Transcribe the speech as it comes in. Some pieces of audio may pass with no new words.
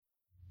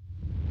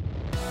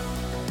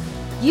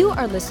You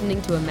are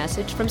listening to a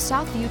message from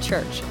Southview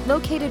Church,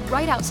 located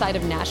right outside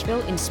of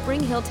Nashville in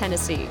Spring Hill,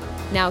 Tennessee.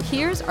 Now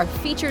here's our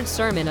featured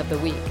sermon of the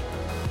week.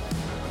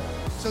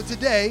 So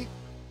today,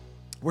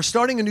 we're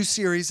starting a new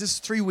series. This is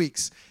 3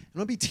 weeks. And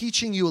I'll be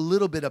teaching you a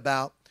little bit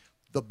about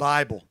the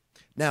Bible.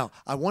 Now,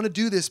 I want to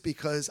do this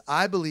because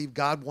I believe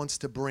God wants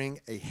to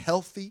bring a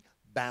healthy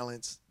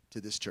balance to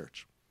this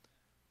church.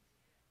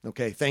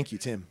 Okay, thank you,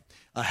 Tim.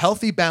 A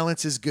healthy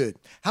balance is good.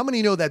 How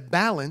many know that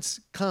balance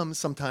comes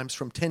sometimes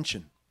from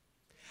tension?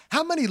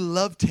 How many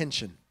love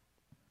tension?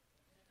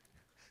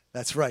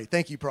 That's right.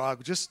 Thank you,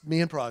 Prague. Just me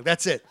and Prague.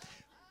 That's it.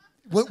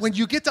 When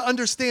you get to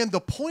understand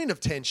the point of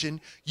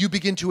tension, you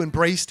begin to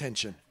embrace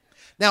tension.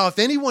 Now, if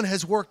anyone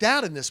has worked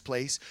out in this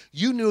place,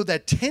 you know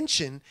that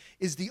tension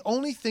is the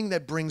only thing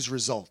that brings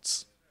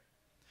results.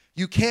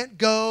 You can't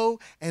go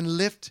and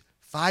lift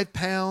 5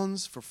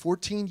 pounds for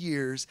 14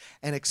 years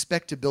and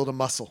expect to build a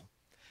muscle.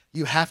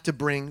 You have to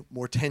bring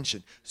more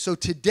tension. So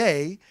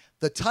today,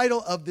 the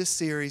title of this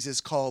series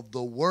is called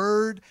The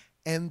Word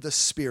and the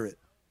Spirit.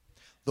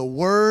 The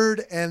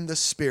Word and the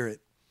Spirit.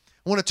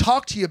 I want to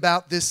talk to you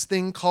about this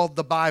thing called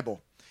the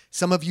Bible.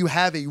 Some of you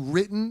have a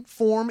written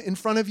form in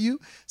front of you.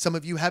 Some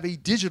of you have a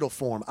digital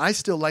form. I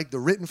still like the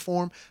written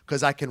form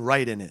because I can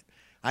write in it.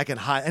 I can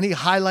any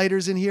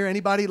highlighters in here?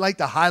 Anybody like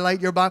to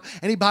highlight your Bible?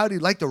 Anybody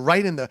like to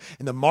write in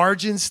the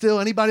margins still?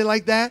 Anybody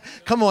like that?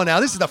 Come on now.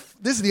 This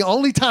is the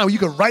only time you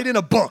can write in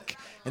a book,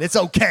 and it's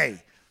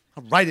okay.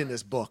 I'm writing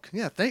this book.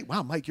 Yeah,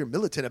 wow, Mike, you're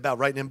militant about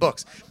writing in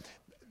books.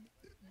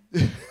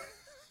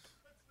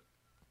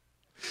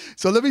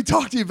 So let me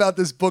talk to you about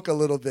this book a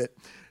little bit.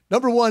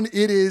 Number one,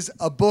 it is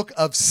a book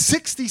of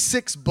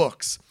 66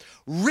 books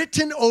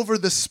written over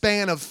the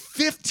span of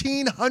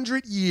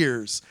 1,500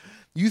 years.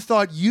 You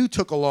thought you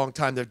took a long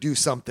time to do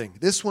something.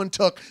 This one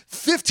took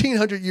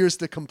 1,500 years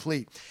to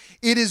complete.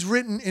 It is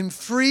written in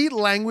 3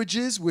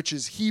 languages, which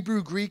is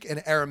Hebrew, Greek,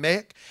 and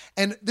Aramaic.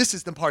 And this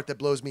is the part that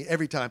blows me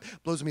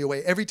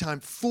away every time.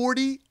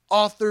 40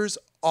 authors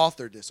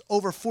authored this,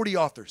 over 40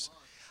 authors.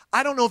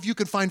 I don't know if you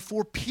could find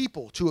 4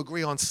 people to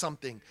agree on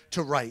something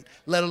to write,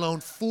 let alone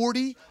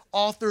 40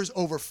 authors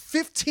over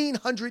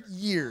 1,500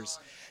 years.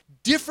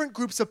 Different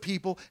groups of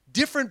people,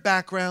 different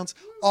backgrounds,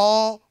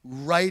 all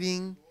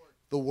writing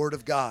the Word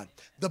of God.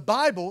 The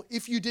Bible,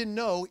 if you didn't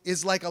know,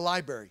 is like a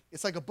library.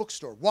 It's like a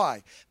bookstore.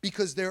 Why?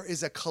 Because there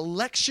is a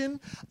collection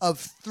of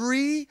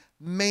 3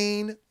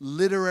 main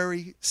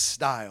literary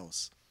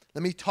styles.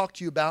 Let me talk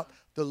to you about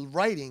the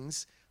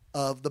writings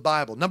of the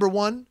Bible. Number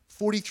one,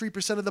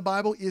 43% of the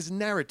Bible is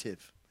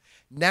narrative.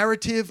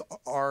 Narrative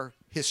are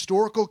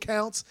historical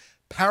accounts,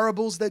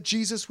 parables that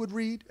Jesus would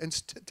read and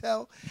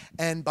tell,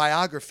 and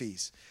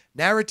biographies.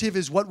 Narrative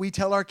is what we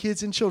tell our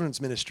kids in children's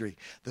ministry.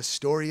 The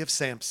story of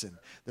Samson,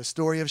 the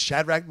story of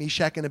Shadrach,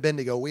 Meshach, and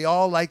Abednego. We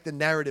all like the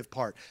narrative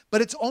part,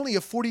 but it's only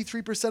a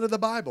 43% of the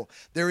Bible.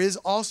 There is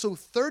also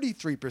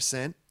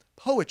 33%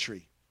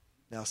 poetry.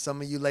 Now,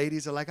 some of you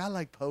ladies are like, I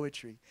like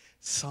poetry.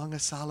 Song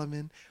of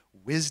Solomon,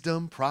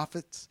 wisdom,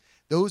 prophets.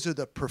 Those are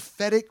the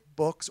prophetic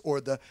books,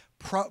 or the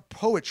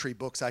poetry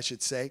books, I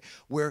should say,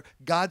 where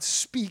God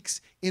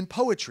speaks in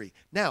poetry.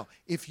 Now,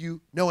 if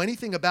you know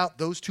anything about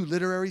those 2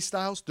 literary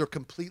styles, they're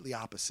completely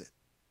opposite.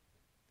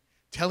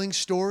 Telling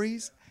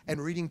stories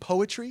and reading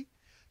poetry,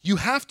 you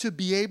have to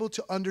be able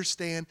to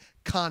understand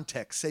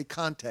context. Say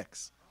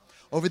context.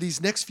 Over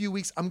these next few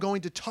weeks, I'm going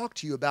to talk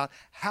to you about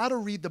how to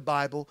read the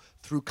Bible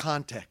through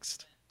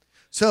context.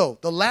 So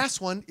the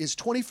last one is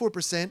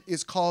 24%,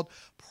 is called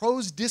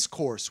prose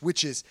discourse,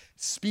 which is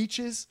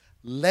speeches,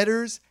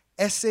 letters,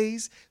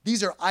 essays.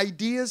 These are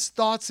ideas,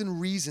 thoughts, and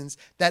reasons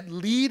that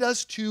lead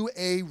us to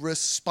a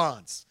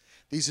response.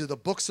 These are the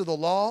books of the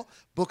law,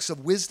 books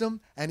of wisdom,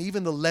 and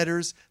even the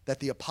letters that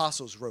the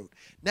apostles wrote.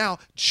 Now,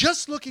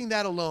 just looking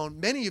that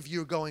alone, many of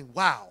you are going,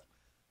 wow,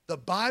 the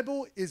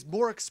Bible is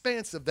more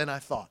expansive than I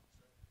thought.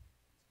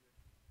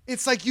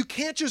 It's like you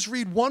can't just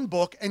read one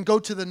book and go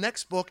to the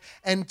next book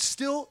and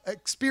still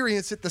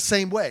experience it the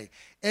same way.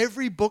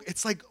 Every book,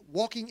 it's like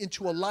walking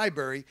into a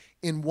library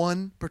in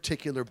one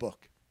particular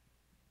book.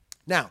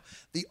 Now,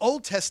 the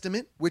Old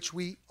Testament, which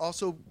we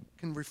also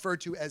can refer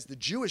to as the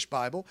Jewish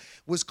Bible,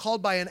 was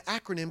called by an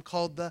acronym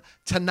called the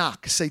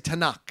Tanakh. Say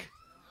Tanakh.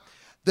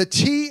 The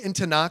T in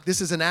Tanakh, this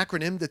is an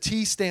acronym. The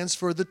T stands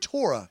for the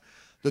Torah.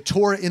 The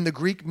Torah in the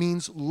Greek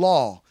means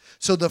law.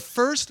 So the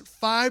first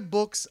 5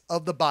 books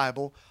of the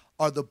Bible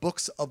are the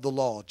books of the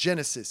law: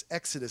 Genesis,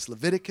 Exodus,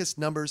 Leviticus,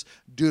 Numbers,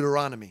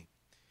 Deuteronomy.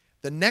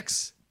 The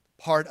next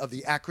part of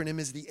the acronym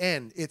is the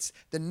N. It's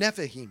the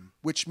Nephihim,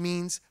 which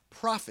means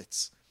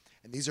prophets.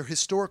 And these are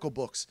historical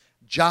books: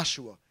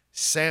 Joshua,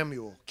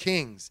 Samuel,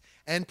 Kings,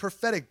 and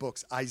prophetic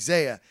books: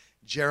 Isaiah,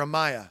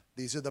 Jeremiah.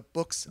 These are the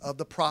books of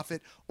the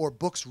prophet, or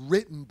books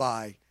written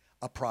by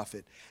a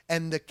prophet.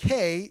 And the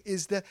K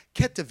is the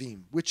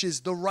Ketuvim, which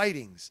is the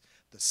writings: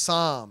 the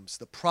Psalms,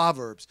 the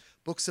Proverbs,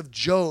 books of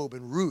Job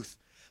and Ruth.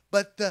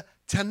 But the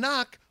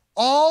Tanakh,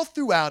 all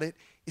throughout it,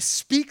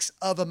 speaks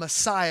of a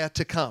Messiah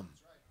to come.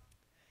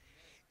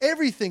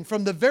 Everything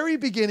from the very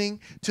beginning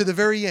to the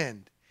very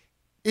end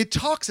It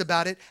talks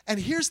about it, and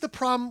here's the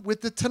problem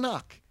with the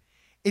Tanakh.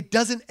 It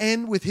doesn't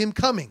end with him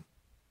coming.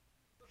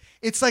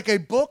 It's like a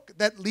book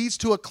that leads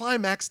to a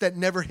climax that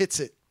never hits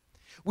it.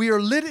 We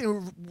are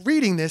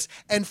reading this,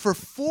 and for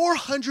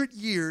 400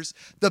 years,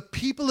 the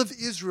people of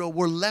Israel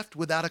were left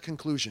without a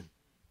conclusion.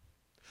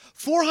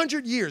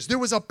 400 years. There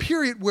was a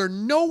period where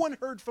no one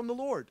heard from the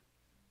Lord.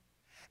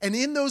 And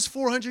in those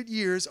 400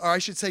 years, or I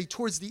should say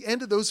towards the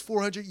end of those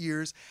 400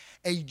 years,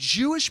 a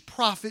Jewish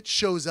prophet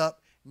shows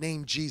up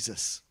named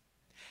Jesus.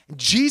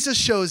 Jesus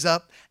shows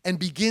up and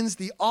begins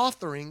the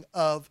authoring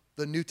of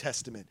the New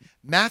Testament.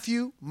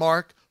 Matthew,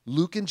 Mark,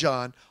 Luke, and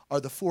John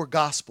are the four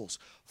Gospels.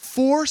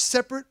 4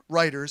 separate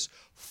writers,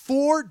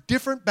 4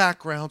 different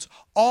backgrounds,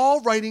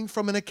 all writing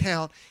from an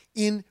account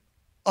in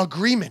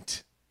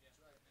agreement.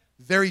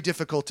 Very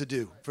difficult to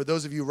do. For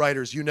those of you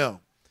writers, you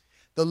know.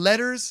 The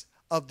letters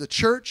of the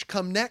church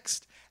come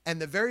next, and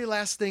the very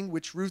last thing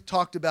which Ruth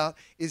talked about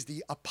is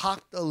the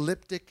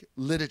apocalyptic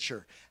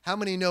literature. How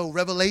many know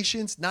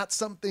Revelation's not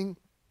something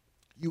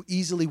you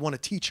easily want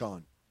to teach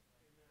on?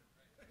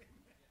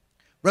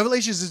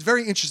 Revelations is a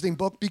very interesting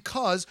book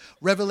because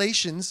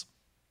Revelations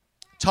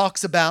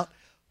talks about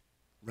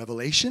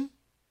revelation,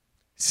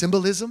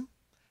 symbolism,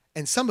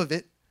 and some of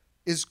it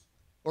is,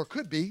 or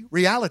could be,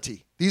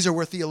 reality. These are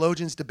where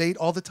theologians debate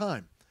all the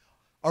time.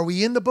 Are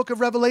we in the book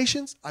of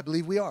Revelations? I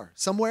believe we are.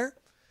 Somewhere.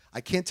 I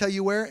can't tell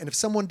you where. And if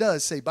someone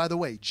does, say, by the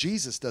way,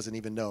 Jesus doesn't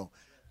even know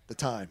the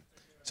time.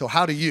 So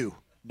how do you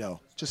know?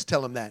 Just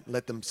tell them that and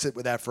let them sit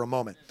with that for a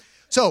moment.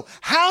 So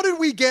how did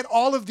we get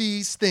all of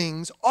these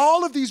things,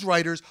 all of these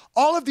writers,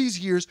 all of these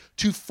years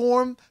to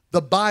form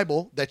the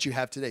Bible that you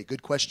have today?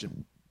 Good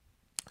question.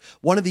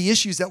 One of the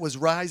issues that was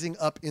rising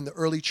up in the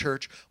early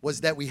church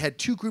was that we had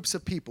 2 groups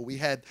of people. We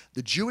had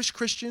the Jewish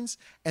Christians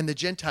and the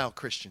Gentile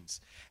Christians.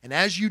 And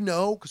as you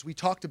know, because we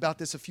talked about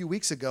this a few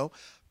weeks ago,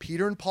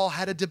 Peter and Paul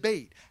had a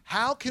debate.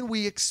 How can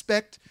we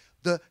expect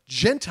the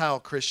Gentile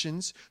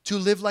Christians to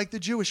live like the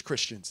Jewish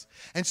Christians?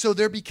 And so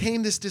there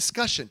became this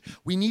discussion.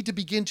 We need to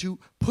begin to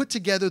put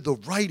together the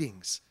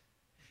writings.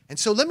 And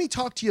so let me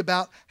talk to you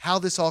about how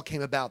this all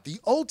came about. The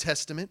Old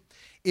Testament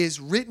is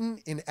written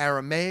in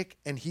Aramaic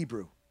and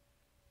Hebrew.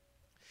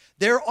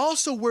 There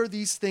also were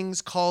these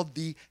things called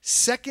the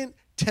Second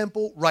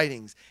Temple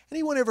writings.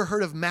 Anyone ever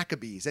heard of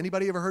Maccabees?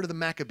 Anybody ever heard of the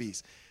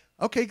Maccabees?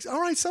 Okay,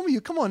 all right, some of you,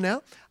 come on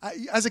now.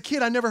 As a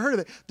kid, I never heard of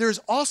it. There's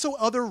also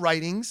other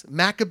writings,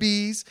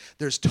 Maccabees,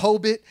 there's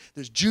Tobit,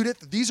 there's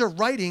Judith. These are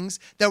writings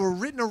that were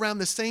written around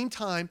the same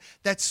time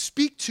that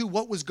speak to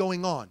what was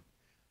going on.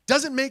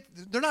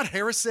 They're not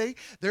heresy.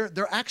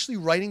 They're actually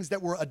writings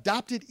that were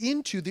adopted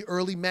into the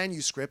early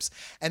manuscripts.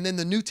 And then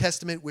the New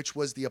Testament, which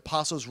was the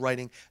apostles'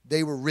 writing,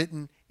 they were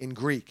written in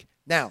Greek.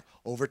 Now,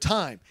 over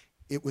time,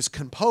 it was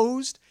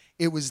composed.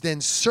 It was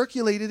then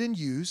circulated and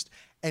used,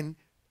 and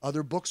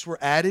other books were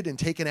added and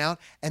taken out.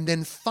 And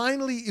then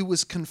finally, it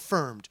was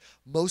confirmed.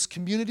 Most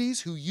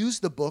communities who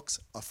used the books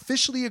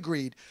officially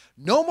agreed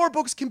no more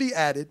books can be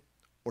added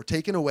or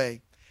taken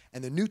away.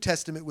 And the New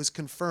Testament was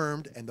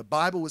confirmed, and the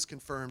Bible was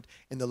confirmed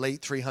in the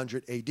late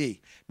 300 AD.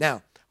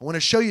 Now, I want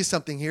to show you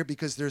something here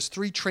because there's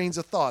 3 trains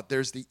of thought.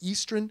 There's the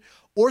Eastern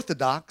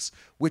Orthodox,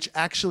 which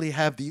actually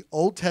have the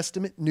Old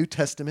Testament, New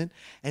Testament,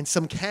 and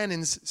some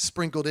canons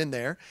sprinkled in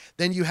there.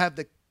 Then you have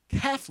the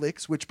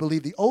Catholics, which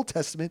believe the Old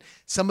Testament,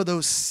 some of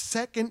those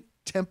Second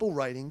Temple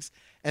writings,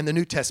 and the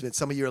New Testament.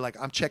 Some of you are like,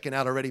 I'm checking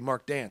out already,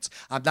 Mark Dance.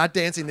 I'm not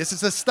dancing. This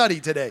is a study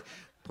today.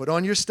 Put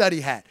on your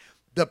study hat.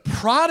 The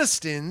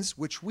Protestants,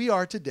 which we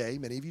are today,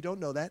 many of you don't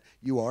know that,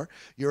 you're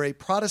a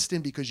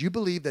Protestant because you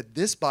believe that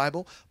this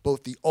Bible,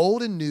 both the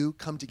Old and New,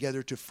 come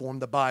together to form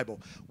the Bible.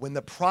 When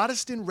the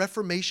Protestant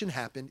Reformation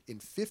happened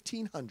in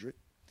 1500,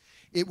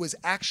 it was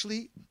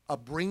actually a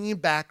bringing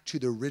back to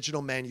the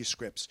original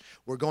manuscripts.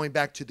 We're going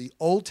back to the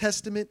Old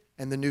Testament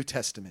and the New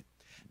Testament.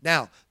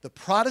 Now, the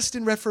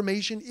Protestant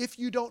Reformation, if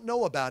you don't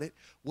know about it,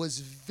 was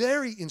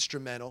very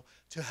instrumental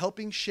to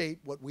helping shape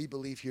what we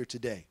believe here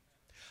today.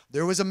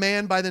 There was a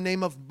man by the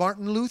name of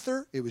Martin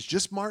Luther. It was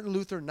just Martin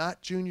Luther,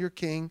 not Junior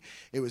King.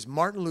 It was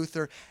Martin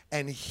Luther,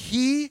 and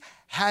he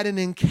had an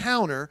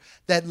encounter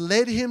that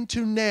led him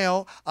to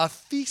nail a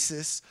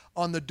thesis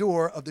on the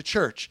door of the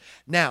church.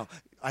 Now,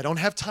 I don't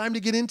have time to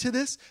get into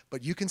this,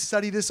 but you can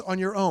study this on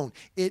your own.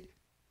 It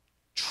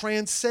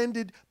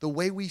transcended the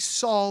way we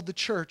saw the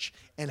church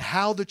and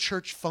how the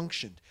church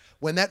functioned.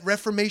 When that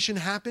Reformation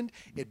happened,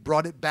 it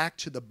brought it back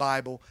to the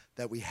Bible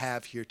that we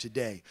have here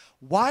today.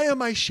 Why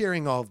am I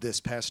sharing all of this,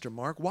 Pastor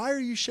Mark? Why are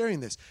you sharing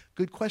this?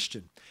 Good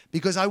question.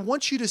 Because I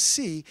want you to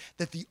see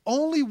that the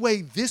only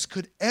way this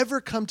could ever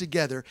come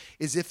together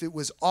is if it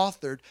was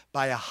authored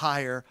by a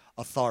higher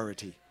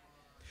authority.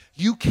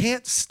 You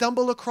can't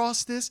stumble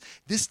across this.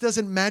 This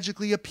doesn't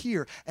magically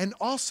appear. And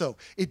also,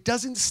 it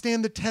doesn't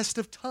stand the test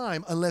of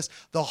time unless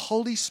the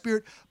Holy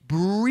Spirit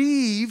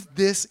breathed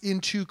this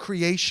into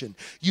creation.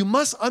 You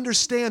must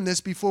understand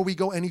this before we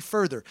go any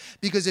further.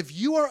 Because if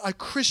you are a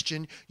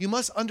Christian, you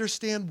must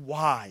understand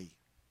why.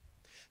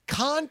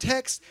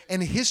 Context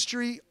and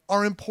history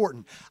are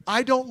important.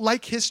 I don't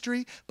like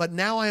history, but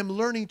now I am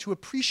learning to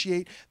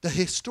appreciate the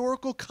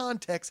historical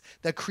context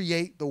that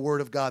create the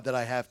Word of God that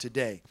I have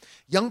today.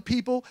 Young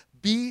people,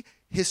 be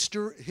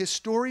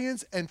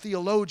historians and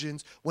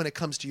theologians when it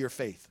comes to your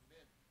faith.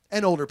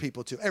 And older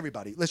people too.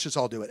 Everybody, let's just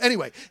all do it.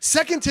 Anyway,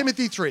 2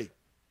 Timothy 3.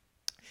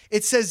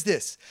 It says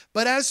this,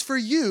 but as for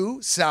you,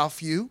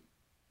 Southview,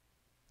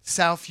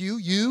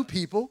 you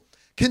people,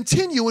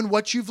 continue in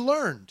what you've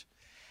learned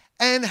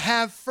and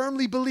have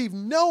firmly believed,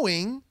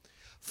 knowing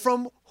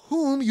from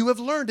whom you have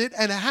learned it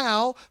and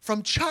how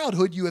from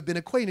childhood you have been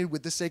acquainted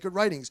with the sacred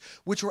writings,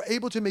 which were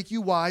able to make you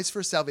wise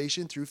for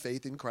salvation through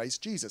faith in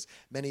Christ Jesus.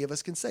 Many of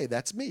us can say,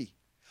 that's me.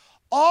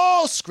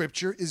 All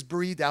Scripture is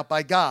breathed out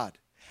by God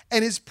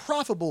and is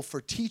profitable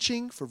for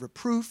teaching, for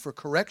reproof, for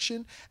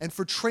correction, and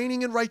for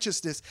training in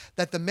righteousness,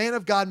 that the man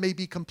of God may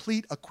be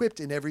complete,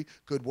 equipped in every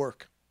good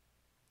work.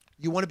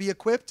 You want to be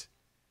equipped?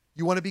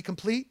 You want to be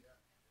complete?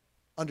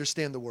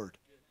 Understand the Word.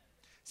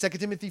 2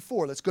 Timothy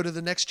 4, let's go to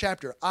the next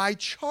chapter. I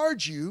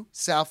charge you,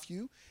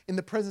 Southview, in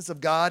the presence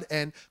of God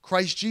and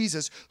Christ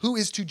Jesus, who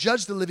is to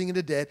judge the living and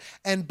the dead,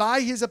 and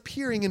by his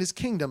appearing in his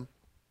kingdom,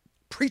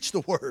 preach the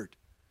word.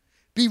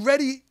 Be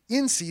ready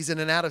in season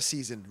and out of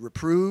season.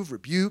 Reprove,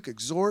 rebuke,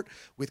 exhort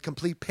with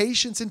complete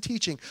patience and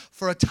teaching.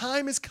 For a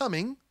time is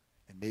coming,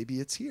 and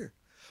maybe it's here,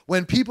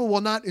 when people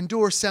will not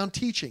endure sound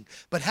teaching,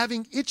 but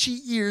having itchy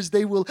ears,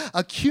 they will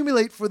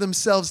accumulate for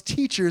themselves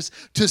teachers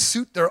to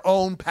suit their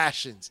own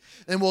passions,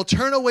 and will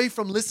turn away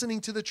from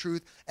listening to the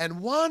truth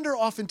and wander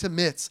off into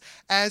myths.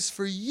 As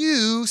for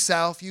you,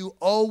 Southview,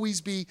 always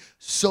be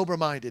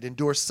sober-minded,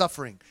 endure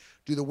suffering,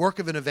 do the work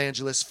of an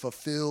evangelist,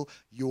 fulfill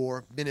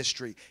your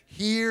ministry.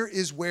 Here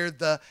is where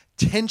the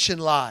tension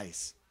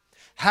lies.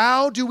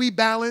 How do we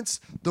balance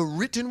the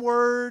written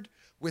word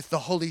with the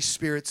Holy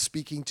Spirit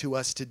speaking to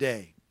us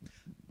today?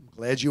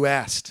 I'm glad you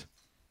asked.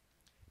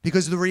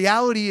 Because the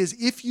reality is,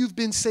 if you've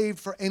been saved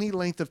for any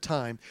length of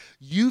time,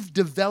 you've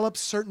developed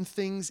certain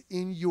things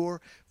in your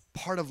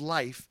part of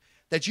life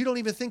that you don't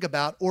even think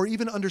about or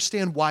even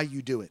understand why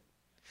you do it.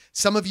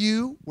 Some of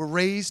you were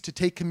raised to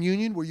take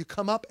communion where you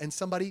come up and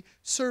somebody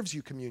serves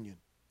you communion.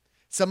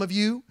 Some of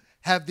you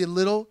have the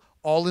little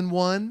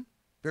all-in-one,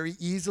 very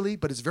easily,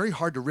 but it's very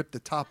hard to rip the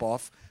top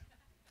off,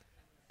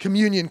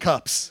 communion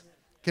cups.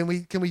 Can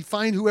we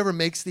find whoever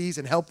makes these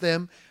and help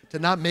them to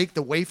not make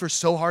the wafer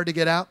so hard to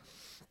get out?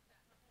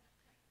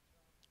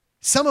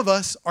 Some of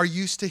us are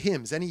used to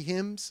hymns. Any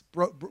hymns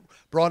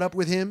brought up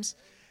with hymns?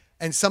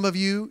 And some of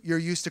you, you're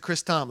used to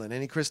Chris Tomlin.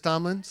 Any Chris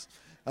Tomlins?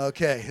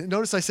 Okay.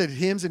 Notice I said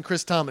hymns and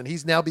Chris Tomlin.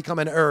 He's now become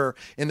an error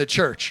in the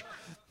church.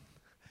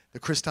 The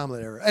Chris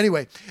Tomlin error.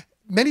 Anyway,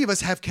 many of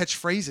us have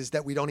catchphrases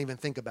that we don't even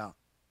think about.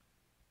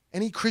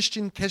 Any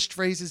Christian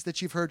catchphrases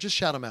that you've heard, just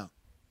shout them out.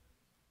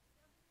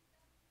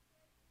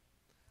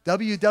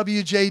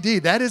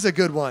 WWJD, that is a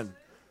good one.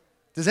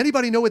 Does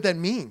anybody know what that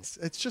means?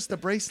 It's just a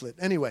bracelet.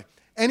 Anyway,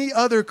 any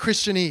other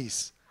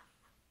Christianese?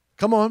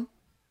 Come on.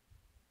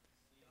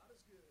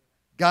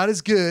 God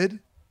is good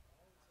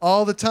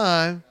all the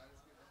time.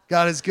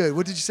 God is good.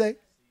 What did you say?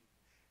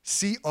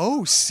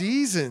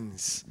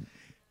 Seasons.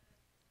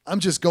 I'm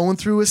just going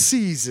through a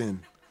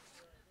season.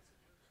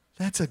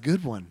 That's a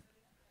good one.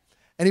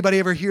 Anybody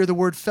ever hear the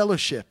word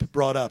fellowship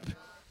brought up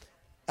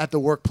at the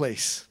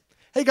workplace?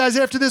 Hey guys,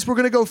 after this we're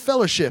going to go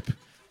fellowship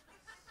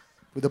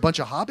with a bunch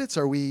of hobbits.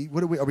 Are we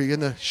in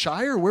the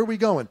Shire? Where are we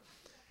going?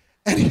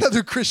 Any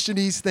other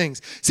Christianese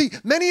things? See,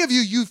 many of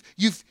you,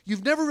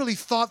 you've never really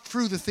thought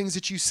through the things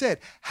that you said.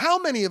 How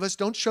many of us,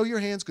 don't show your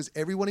hands because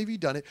every one of you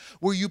done it,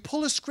 where you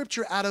pull a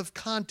scripture out of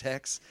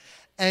context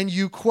and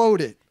you quote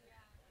it?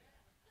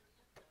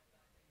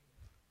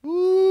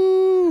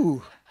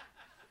 Ooh.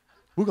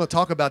 We're going to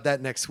talk about that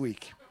next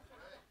week.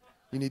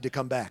 You need to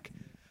come back.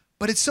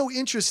 But it's so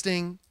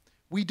interesting.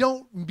 We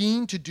don't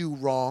mean to do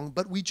wrong,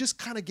 but we just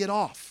kind of get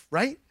off,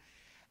 right?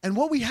 And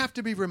what we have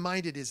to be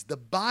reminded is the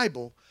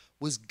Bible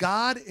was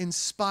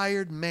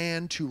God-inspired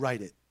man to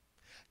write it.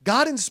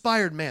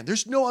 God-inspired man.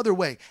 There's no other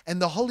way.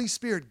 And the Holy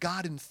Spirit,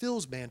 God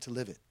infills man to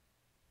live it.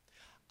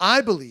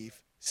 I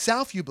believe,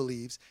 Southview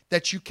believes,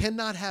 that you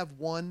cannot have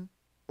one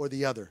or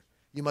the other.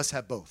 You must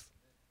have both.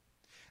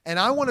 And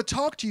I want to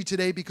talk to you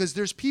today because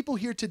there's people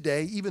here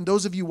today, even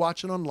those of you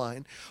watching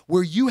online,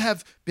 where you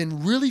have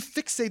been really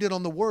fixated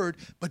on the Word,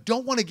 but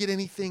don't want to get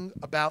anything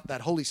about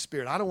that Holy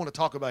Spirit. I don't want to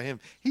talk about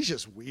him. He's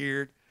just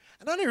weird.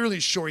 And I'm not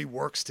really sure he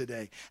works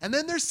today. And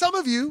then there's some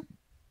of you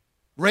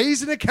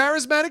raised in a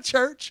charismatic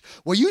church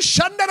where you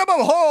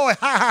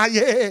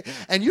yeah,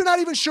 and you're not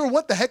even sure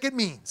what the heck it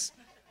means.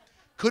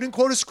 Couldn't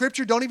quote a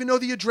scripture, don't even know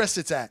the address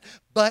it's at.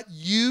 But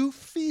you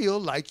feel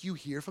like you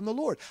hear from the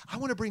Lord. I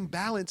want to bring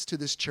balance to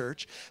this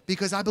church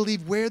because I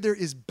believe where there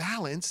is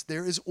balance,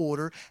 there is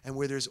order. And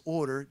where there's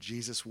order,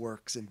 Jesus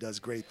works and does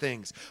great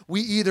things. We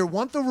either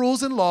want the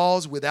rules and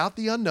laws without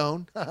the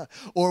unknown,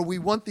 or we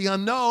want the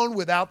unknown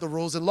without the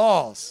rules and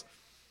laws.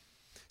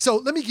 So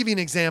let me give you an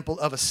example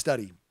of a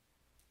study.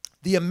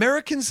 The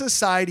American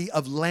Society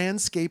of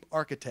Landscape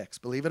Architects,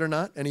 believe it or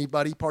not,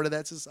 anybody part of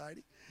that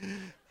society?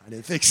 I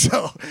didn't think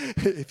so.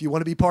 If you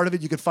want to be part of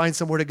it, you can find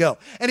somewhere to go.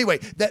 Anyway,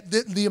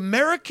 the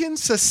American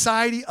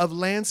Society of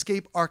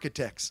Landscape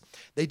Architects,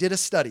 they did a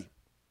study.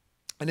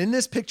 And in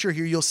this picture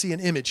here, you'll see an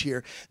image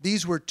here.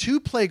 These were two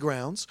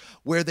playgrounds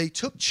where they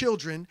took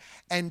children,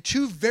 and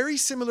two very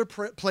similar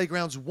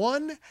playgrounds.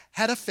 One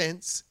had a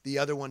fence, the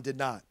other one did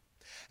not.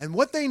 And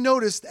what they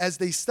noticed as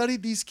they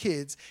studied these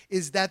kids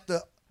is that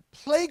the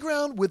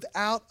playground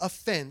without a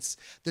fence,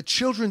 the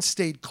children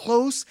stayed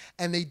close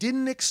and they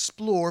didn't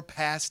explore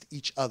past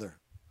each other.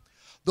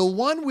 The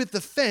one with the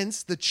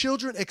fence, the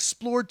children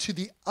explored to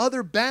the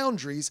other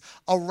boundaries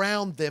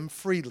around them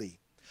freely.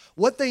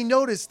 What they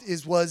noticed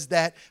was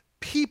that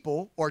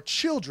people or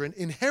children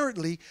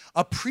inherently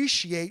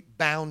appreciate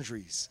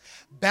boundaries.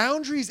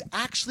 Boundaries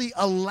actually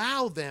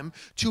allow them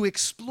to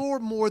explore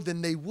more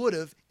than they would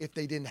have if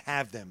they didn't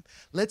have them.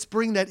 Let's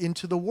bring that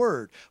into the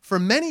Word. For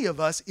many of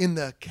us in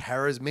the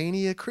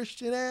charismania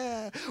Christian,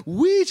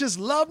 we just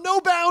love no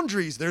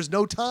boundaries. There's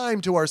no time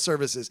to our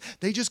services.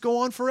 They just go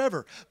on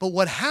forever. But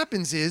what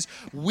happens is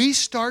we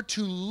start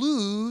to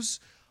lose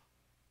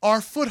our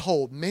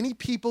foothold. Many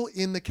people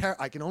in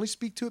I can only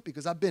speak to it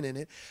because I've been in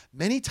it.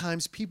 Many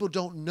times people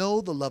don't know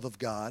the love of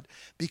God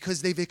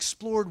because they've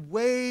explored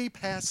way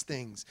past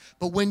things.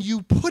 But when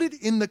you put it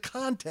in the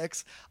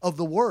context of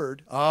the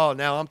Word, oh,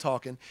 now I'm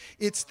talking.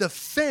 It's the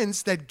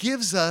fence that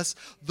gives us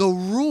the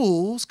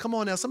rules. Come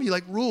on now, some of you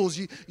like rules.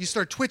 You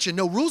start twitching.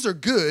 No, rules are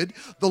good.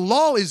 The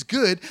law is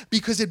good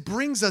because it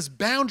brings us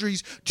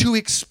boundaries to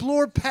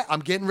explore. I'm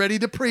getting ready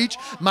to preach.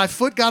 My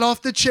foot got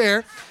off the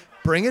chair.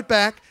 Bring it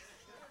back.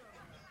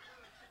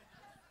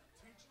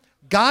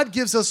 God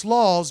gives us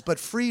laws, but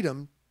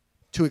freedom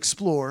to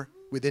explore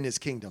within his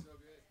kingdom.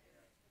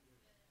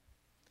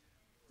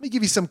 Let me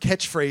give you some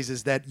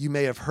catchphrases that you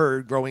may have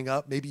heard growing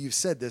up. Maybe you've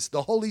said this.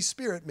 The Holy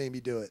Spirit made me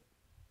do it.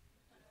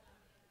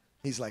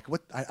 He's like,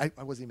 what? I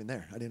wasn't even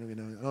there. I don't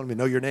even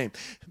know your name.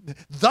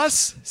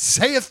 Thus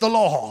saith the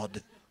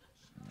Lord.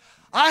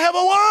 I have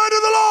a word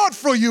of the Lord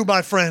for you,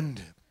 my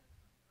friend.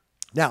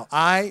 Now,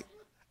 I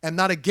am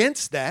not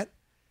against that,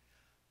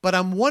 but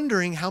I'm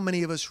wondering how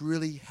many of us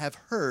really have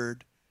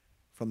heard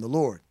from the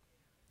Lord.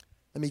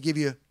 Let me give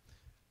you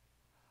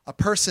a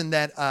person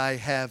that I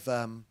have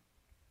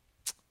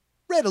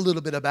read a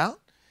little bit about.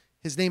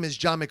 His name is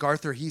John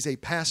MacArthur. He's a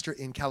pastor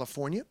in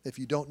California. If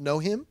you don't know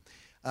him,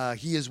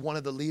 he is one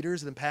of the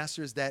leaders and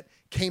pastors that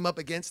came up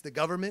against the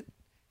government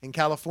in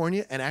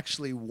California and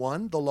actually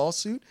won the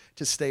lawsuit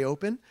to stay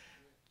open.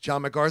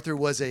 John MacArthur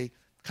was a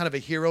kind of a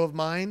hero of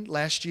mine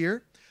last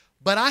year.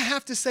 But I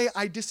have to say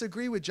I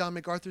disagree with John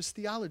MacArthur's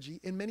theology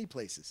in many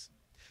places.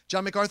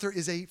 John MacArthur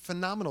is a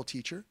phenomenal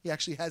teacher. He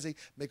actually has a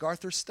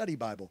MacArthur study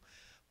Bible.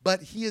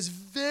 But he is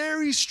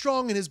very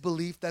strong in his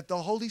belief that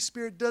the Holy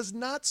Spirit does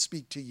not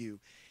speak to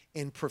you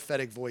in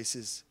prophetic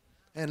voices.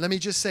 And let me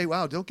just say,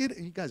 wow, don't get it.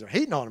 You guys are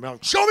hating on him. Now,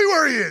 show me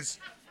where he is.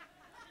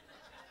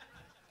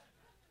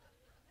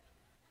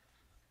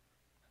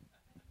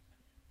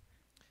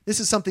 This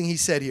is something he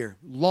said here.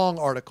 Long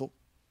article.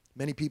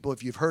 Many people,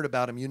 if you've heard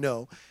about him, you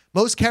know.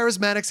 Most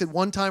charismatics at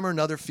one time or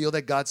another feel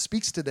that God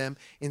speaks to them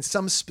in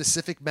some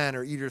specific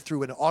manner, either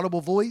through an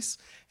audible voice,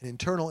 an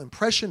internal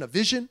impression, a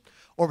vision,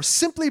 or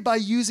simply by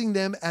using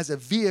them as a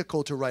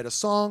vehicle to write a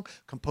song,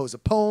 compose a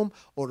poem,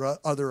 or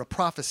utter a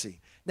prophecy.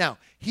 Now,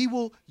 he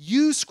will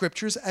use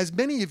scriptures, as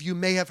many of you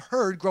may have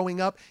heard growing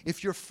up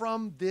if you're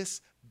from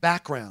this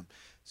background.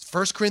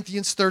 1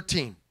 Corinthians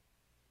 13.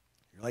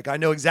 Like, I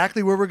know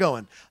exactly where we're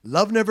going.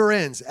 Love never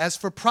ends. As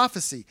for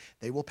prophecy,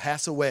 they will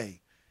pass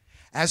away.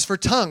 As for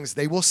tongues,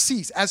 they will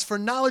cease. As for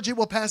knowledge, it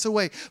will pass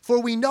away.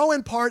 For we know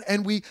in part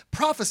and we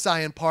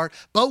prophesy in part.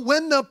 But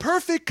when the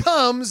perfect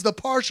comes, the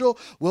partial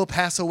will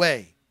pass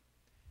away.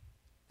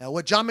 Now,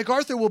 what John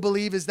MacArthur will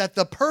believe is that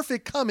the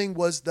perfect coming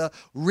was the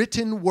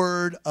written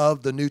word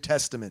of the New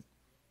Testament.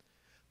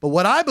 But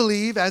what I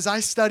believe, as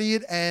I study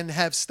it and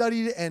have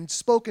studied and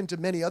spoken to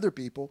many other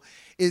people,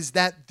 is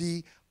that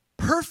the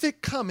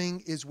perfect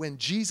coming is when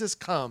Jesus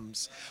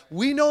comes.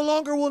 We no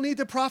longer will need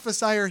to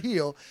prophesy or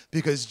heal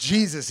because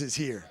Jesus is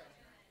here.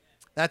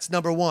 That's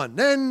number one.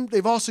 Then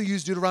they've also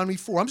used Deuteronomy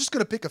 4. I'm just going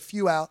to pick a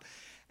few out,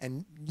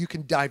 and you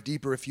can dive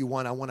deeper if you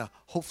want. I want to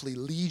hopefully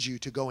lead you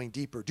to going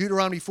deeper.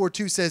 Deuteronomy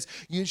 4:2 says,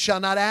 you shall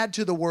not add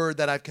to the word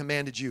that I've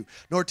commanded you,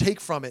 nor take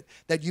from it,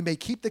 that you may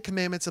keep the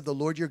commandments of the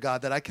Lord your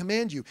God that I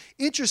command you.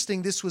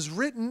 Interesting, this was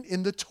written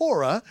in the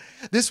Torah.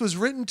 This was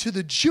written to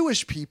the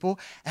Jewish people,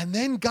 and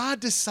then God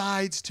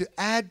decides to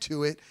add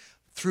to it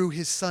through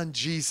his son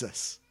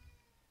Jesus.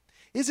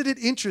 Isn't it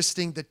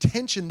interesting the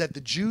tension that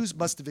the Jews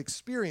must have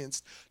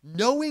experienced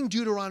knowing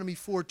Deuteronomy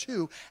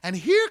 4:2? And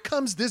here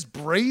comes this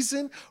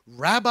brazen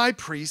rabbi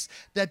priest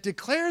that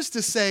declares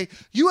to say,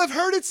 you have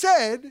heard it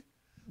said,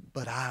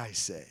 but I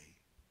say.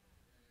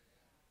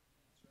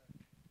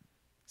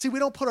 See, we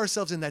don't put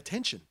ourselves in that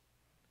tension.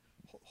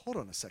 Hold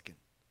on a second.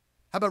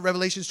 How about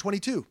Revelations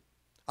 22?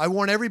 I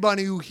warn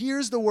everybody who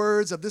hears the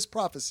words of this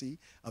prophecy,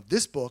 of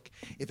this book,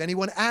 if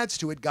anyone adds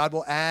to it, God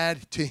will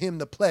add to him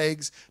the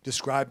plagues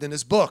described in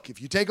this book. If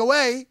you take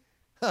away,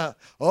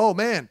 oh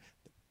man,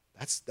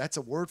 that's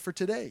a word for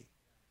today.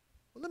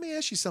 Well, let me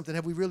ask you something.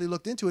 Have we really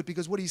looked into it?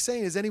 Because what he's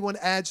saying is anyone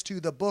adds to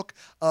the book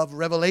of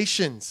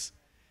Revelations.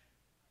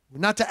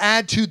 Not to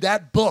add to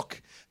that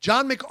book.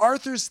 John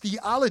MacArthur's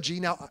theology,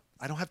 now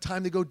I don't have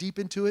time to go deep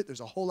into it.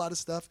 There's a whole lot of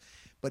stuff.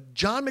 But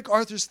John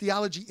MacArthur's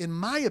theology, in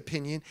my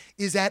opinion,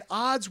 is at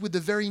odds with the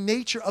very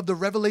nature of the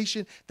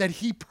revelation that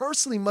he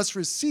personally must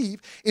receive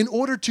in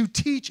order to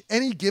teach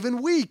any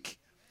given week.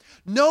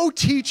 No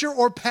teacher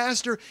or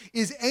pastor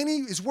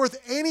is worth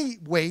any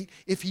weight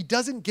if he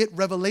doesn't get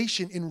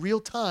revelation in real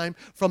time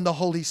from the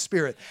Holy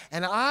Spirit.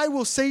 And I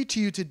will say to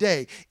you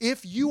today,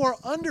 if you are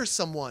under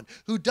someone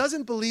who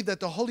doesn't believe that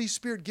the Holy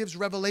Spirit gives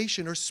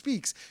revelation or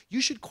speaks,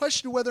 you should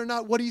question whether or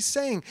not what he's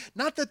saying.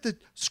 Not that the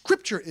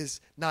scripture is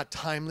not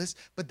timeless,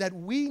 but that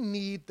we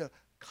need the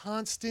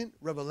constant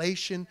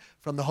revelation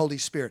from the Holy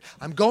Spirit.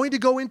 I'm going to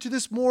go into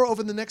this more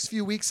over the next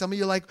few weeks. Some of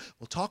you are like,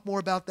 we'll talk more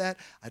about that.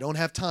 I don't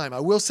have time. I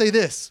will say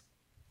this.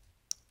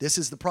 This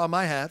is the problem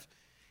I have,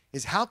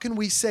 is how can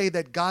we say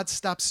that God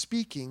stopped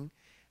speaking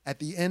at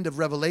the end of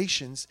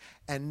Revelations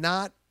and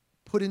not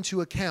put into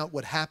account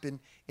what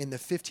happened in the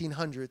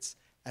 1500s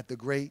at the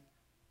Great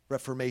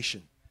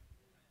Reformation?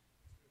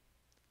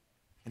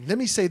 And let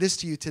me say this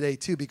to you today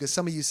too, because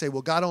some of you say,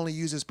 well, God only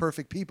uses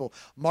perfect people.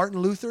 Martin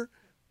Luther,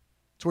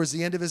 towards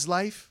the end of his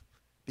life,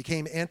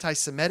 became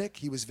anti-Semitic.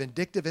 He was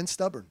vindictive and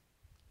stubborn.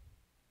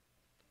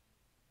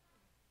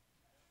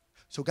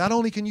 So God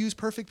only can use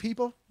perfect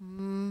people?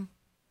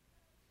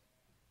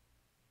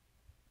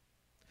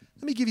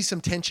 Let me give you some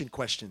tension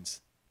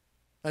questions.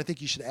 I think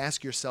you should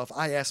ask yourself.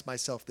 I ask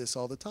myself this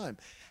all the time.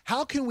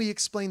 How can we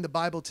explain the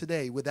Bible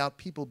today without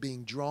people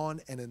being drawn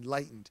and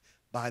enlightened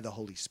by the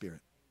Holy Spirit?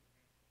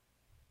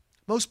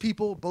 Most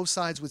people, both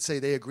sides would say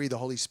they agree the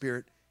Holy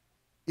Spirit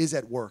is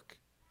at work.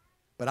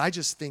 But I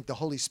just think the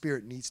Holy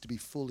Spirit needs to be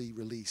fully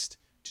released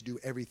to do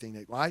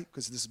everything. Why?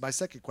 Because this is my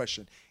second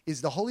question. Is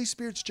the Holy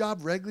Spirit's job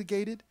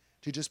relegated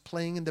to just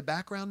playing in the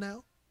background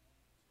now?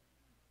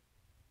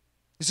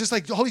 It's just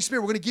like the Holy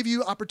Spirit, we're going to give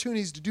you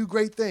opportunities to do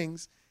great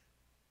things.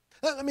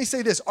 Let me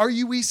say this. Are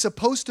we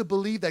supposed to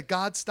believe that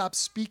God stopped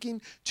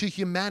speaking to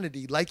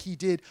humanity like he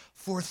did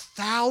for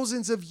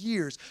thousands of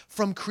years,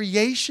 from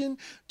creation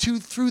to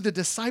through the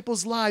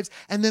disciples' lives,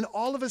 and then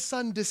all of a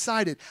sudden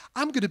decided,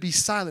 I'm going to be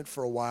silent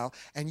for a while,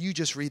 and you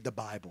just read the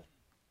Bible?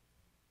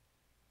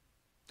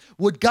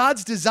 Would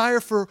God's desire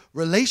for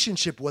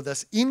relationship with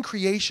us in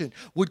creation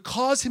would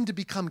cause him to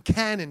become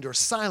cannoned or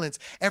silenced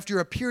after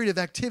a period of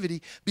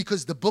activity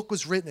because the book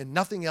was written and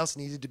nothing else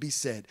needed to be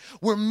said?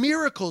 Were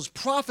miracles,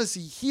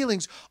 prophecy,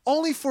 healings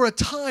only for a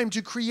time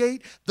to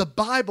create the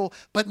Bible,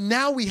 but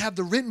now we have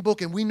the written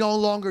book and we no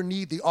longer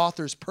need the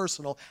author's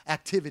personal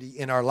activity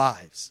in our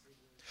lives?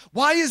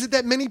 Why is it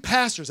that many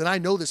pastors, and I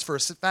know this for a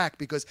fact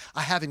because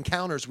I have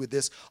encounters with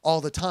this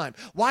all the time.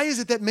 Why is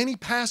it that many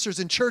pastors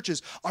and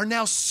churches are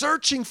now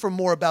searching for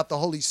more about the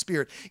Holy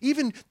Spirit?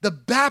 Even the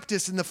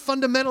Baptists and the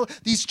fundamental,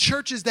 these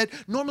churches that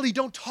normally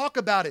don't talk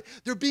about it,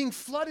 they're being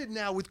flooded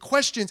now with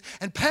questions,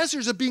 and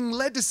pastors are being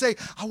led to say,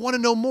 I want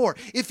to know more.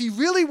 If he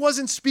really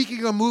wasn't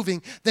speaking or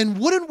moving, then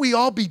wouldn't we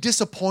all be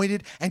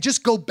disappointed and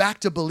just go back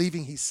to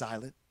believing he's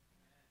silent?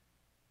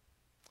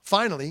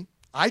 Finally,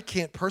 I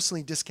can't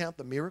personally discount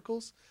the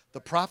miracles, the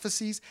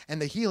prophecies, and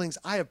the healings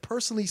I have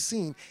personally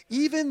seen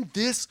even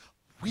this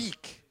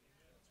week.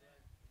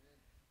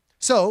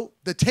 So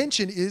the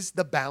tension is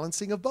the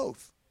balancing of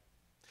both.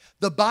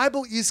 The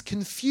Bible is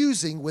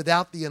confusing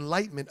without the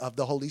enlightenment of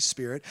the Holy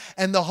Spirit,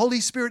 and the Holy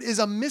Spirit is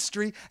a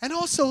mystery and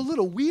also a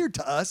little weird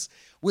to us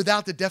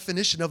without the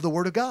definition of the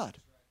Word of God.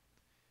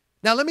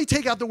 Now let me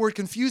take out the word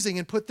confusing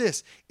and put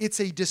this. It's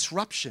a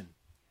disruption.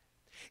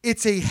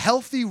 It's a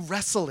healthy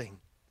wrestling.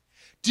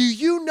 Do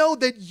you know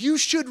that you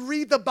should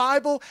read the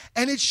Bible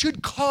and it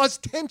should cause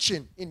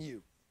tension in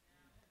you?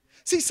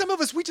 See, some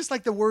of us, we just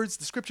like the words,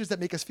 the scriptures that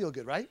make us feel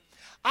good, right?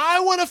 I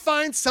want to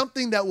find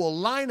something that will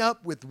line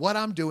up with what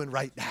I'm doing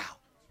right now.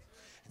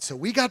 And so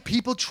we got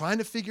people trying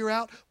to figure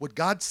out what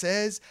God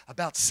says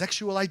about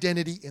sexual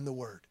identity in the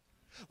Word.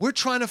 We're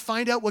trying to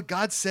find out what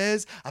God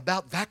says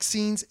about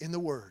vaccines in the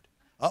Word.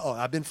 Uh-oh,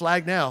 I've been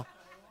flagged now.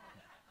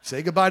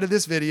 Say goodbye to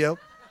this video.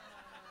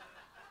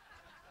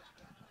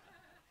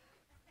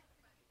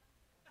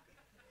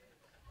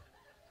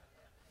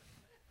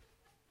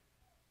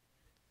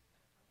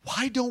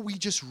 Why don't we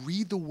just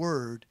read the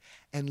Word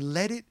and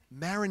let it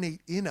marinate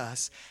in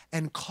us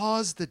and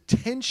cause the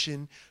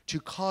tension to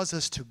cause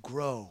us to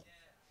grow?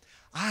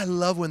 I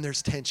love when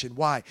there's tension.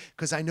 Why?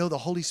 Because I know the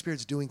Holy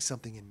Spirit's doing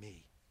something in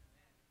me.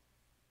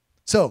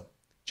 So,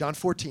 John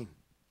 14.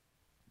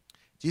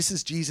 This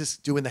is Jesus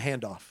doing the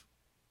handoff.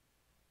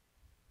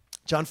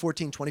 John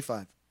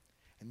 14:25.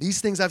 And these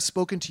things I've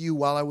spoken to you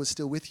while I was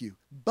still with you.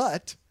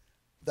 But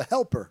the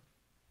Helper,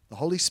 the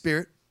Holy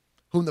Spirit,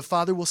 whom the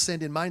Father will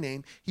send in my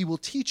name, he will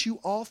teach you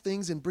all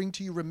things and bring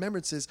to you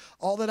remembrances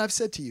all that I've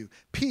said to you.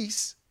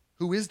 Peace,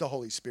 who is the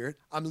Holy Spirit,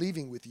 I'm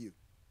leaving with you.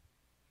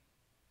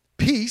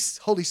 Peace,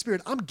 Holy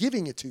Spirit, I'm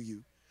giving it to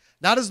you.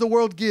 Not as the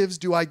world gives,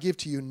 do I give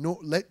to you. No,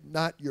 let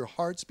not your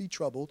hearts be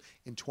troubled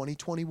in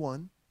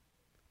 2021.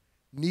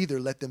 Neither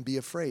let them be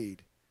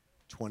afraid,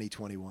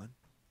 2021.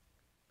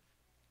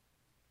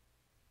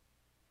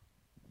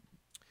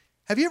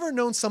 Have you ever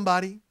known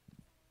somebody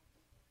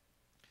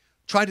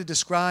try to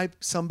describe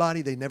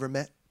somebody they never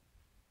met?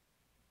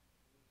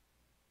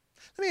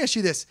 Let me ask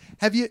you this.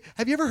 Have you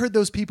ever heard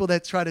those people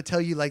that try to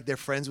tell you like they're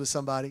friends with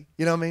somebody?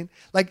 You know what I mean?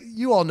 Like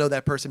you all know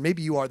that person.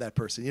 Maybe you are that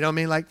person. You know what I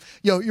mean? Like,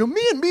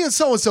 me and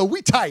so-and-so,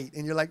 we tight.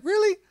 And you're like,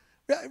 really?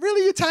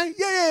 Really, you tight?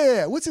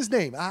 Yeah. What's his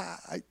name?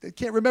 I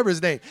can't remember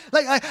his name.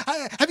 Like,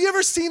 have you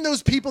ever seen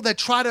those people that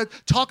try to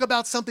talk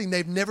about something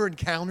they've never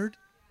encountered?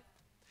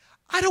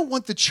 I don't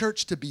want the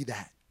church to be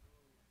that.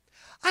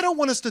 I don't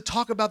want us to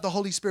talk about the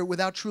Holy Spirit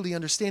without truly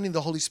understanding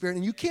the Holy Spirit.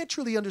 And you can't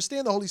truly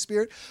understand the Holy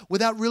Spirit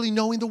without really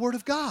knowing the Word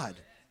of God.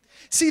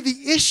 See,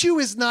 the issue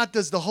is not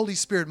does the Holy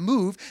Spirit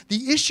move.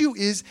 The issue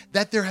is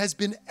that there has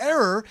been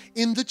error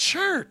in the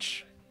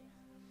church.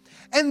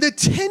 And the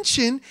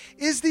tension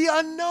is the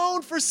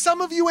unknown. For some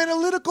of you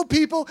analytical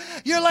people,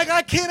 you're like,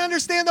 I can't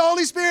understand the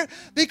Holy Spirit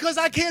because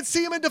I can't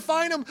see Him and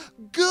define Him.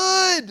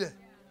 Good.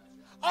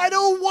 I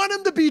don't want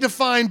Him to be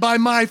defined by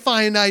my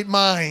finite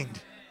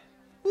mind.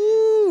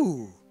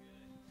 Ooh.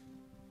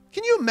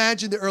 Can you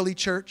imagine the early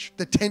church,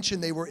 the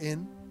tension they were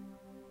in?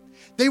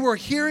 They were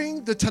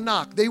hearing the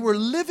Tanakh. They were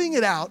living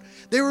it out.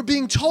 They were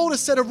being told a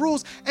set of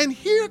rules. And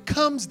here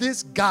comes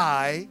this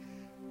guy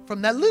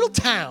from that little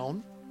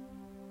town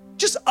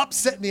just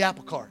upsetting the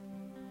apple cart.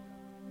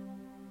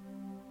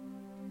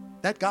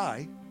 That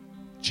guy,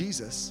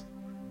 Jesus,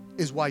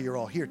 is why you're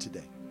all here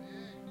today.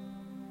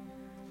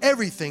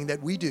 Everything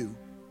that we do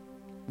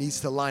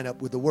needs to line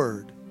up with the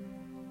Word.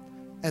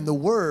 And the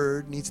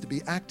Word needs to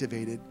be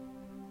activated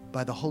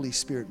by the Holy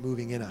Spirit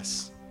moving in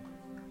us.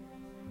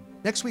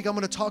 Next week, I'm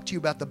going to talk to you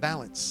about the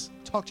balance,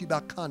 talk to you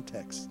about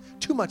context.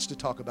 Too much to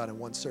talk about in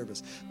one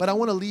service. But I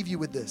want to leave you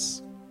with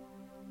this.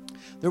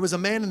 There was a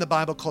man in the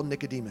Bible called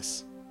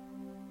Nicodemus.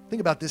 Think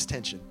about this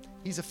tension.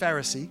 He's a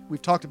Pharisee.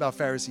 We've talked about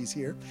Pharisees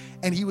here.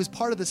 And he was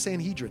part of the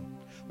Sanhedrin,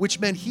 which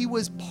meant he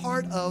was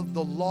part of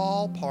the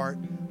law part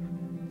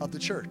of the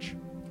church.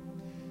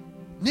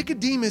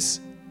 Nicodemus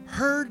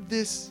heard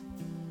this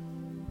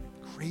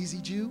crazy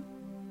Jew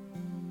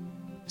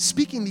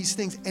speaking these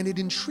things, and it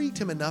intrigued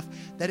him enough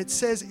that it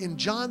says in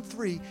John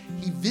 3,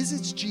 he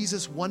visits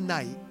Jesus one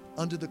night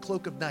under the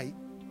cloak of night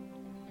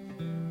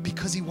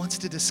because he wants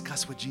to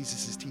discuss what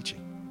Jesus is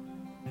teaching.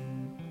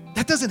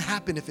 That doesn't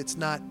happen if it's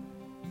not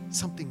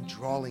something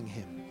drawing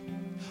him.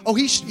 Oh,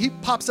 he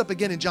pops up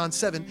again in John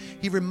 7.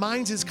 He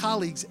reminds his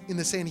colleagues in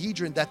the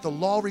Sanhedrin that the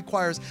law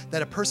requires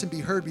that a person be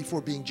heard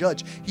before being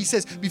judged. He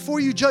says,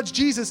 before you judge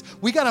Jesus,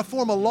 we got to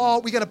form a law.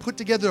 We got to put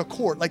together a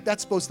court. Like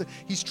that's supposed to,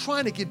 he's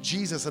trying to give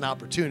Jesus an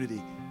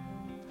opportunity.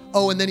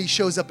 Oh, and then he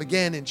shows up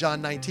again in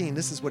John 19.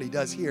 This is what he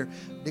does here.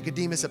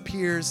 Nicodemus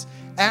appears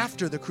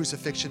after the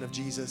crucifixion of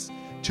Jesus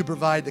to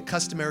provide the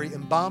customary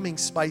embalming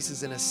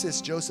spices and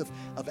assist Joseph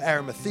of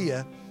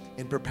Arimathea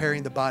in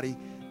preparing the body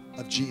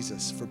of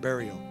Jesus for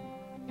burial.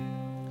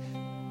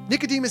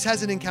 Nicodemus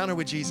has an encounter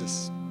with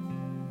Jesus.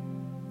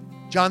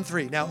 John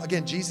 3. Now,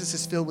 again, Jesus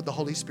is filled with the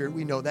Holy Spirit.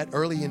 We know that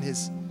early in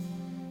his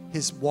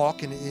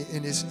walk and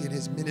in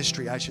his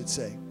ministry, I should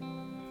say.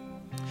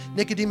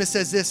 Nicodemus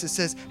says this. It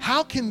says,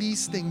 how can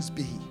these things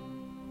be?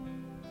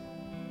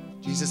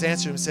 Jesus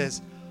answered him and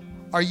says,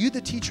 are you the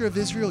teacher of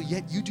Israel,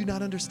 yet you do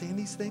not understand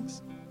these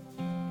things?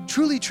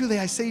 Truly, truly,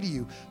 I say to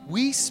you,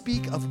 we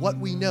speak of what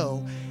we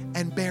know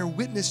and bear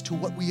witness to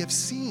what we have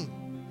seen.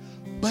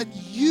 But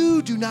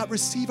you do not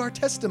receive our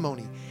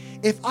testimony.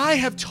 If I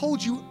have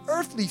told you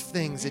earthly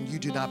things and you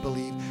do not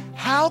believe,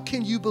 how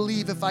can you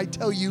believe if I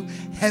tell you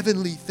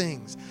heavenly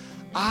things?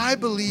 I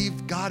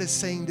believe God is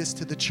saying this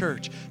to the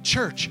church.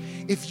 Church,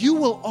 if you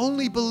will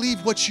only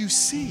believe what you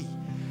see,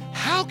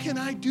 how can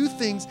I do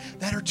things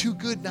that are too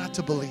good not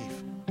to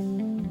believe?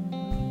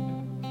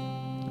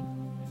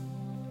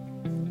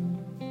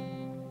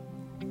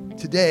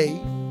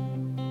 Today,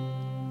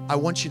 I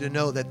want you to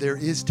know that there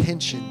is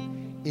tension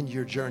in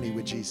your journey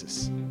with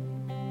Jesus.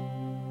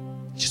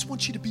 I just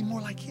want you to be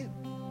more like Him.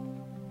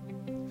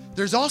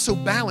 There's also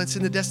balance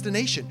in the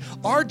destination.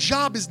 Our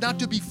job is not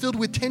to be filled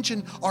with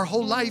tension our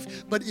whole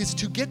life, but is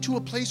to get to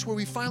a place where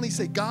we finally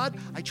say, God,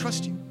 I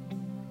trust you.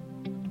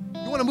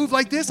 You want to move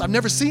like this? I've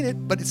never seen it,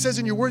 but it says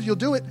in your word you'll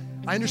do it.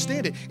 I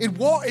understand it.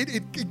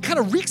 It kind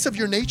of reeks of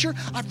your nature.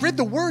 I've read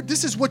the word.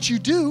 This is what you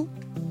do.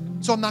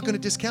 So I'm not going to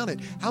discount it.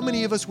 How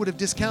many of us would have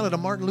discounted a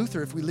Martin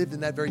Luther if we lived in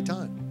that very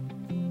time?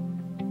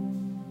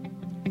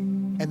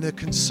 And the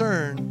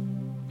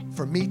concern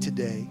for me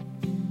today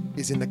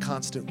is in the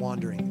constant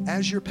wandering.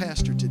 As your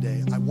pastor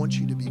today, I want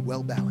you to be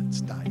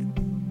well-balanced diet.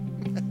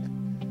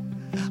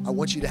 I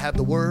want you to have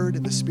the Word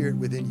and the Spirit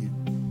within you.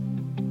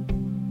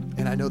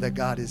 And I know that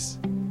God is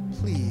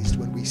pleased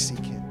when we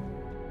seek Him.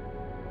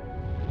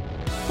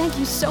 Thank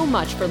you so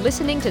much for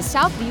listening to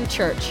Southview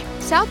Church.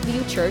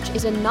 Southview Church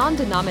is a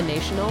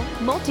non-denominational,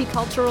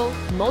 multicultural,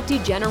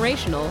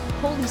 multi-generational,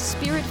 Holy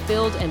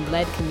Spirit-filled and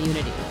led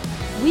community.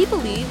 We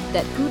believe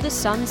that who the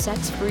Son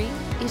sets free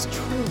is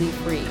truly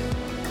free.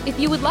 If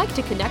you would like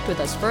to connect with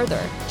us further,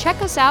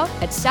 check us out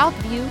at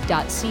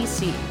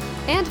southview.cc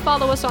and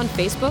follow us on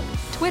Facebook,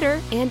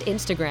 Twitter, and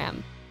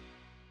Instagram.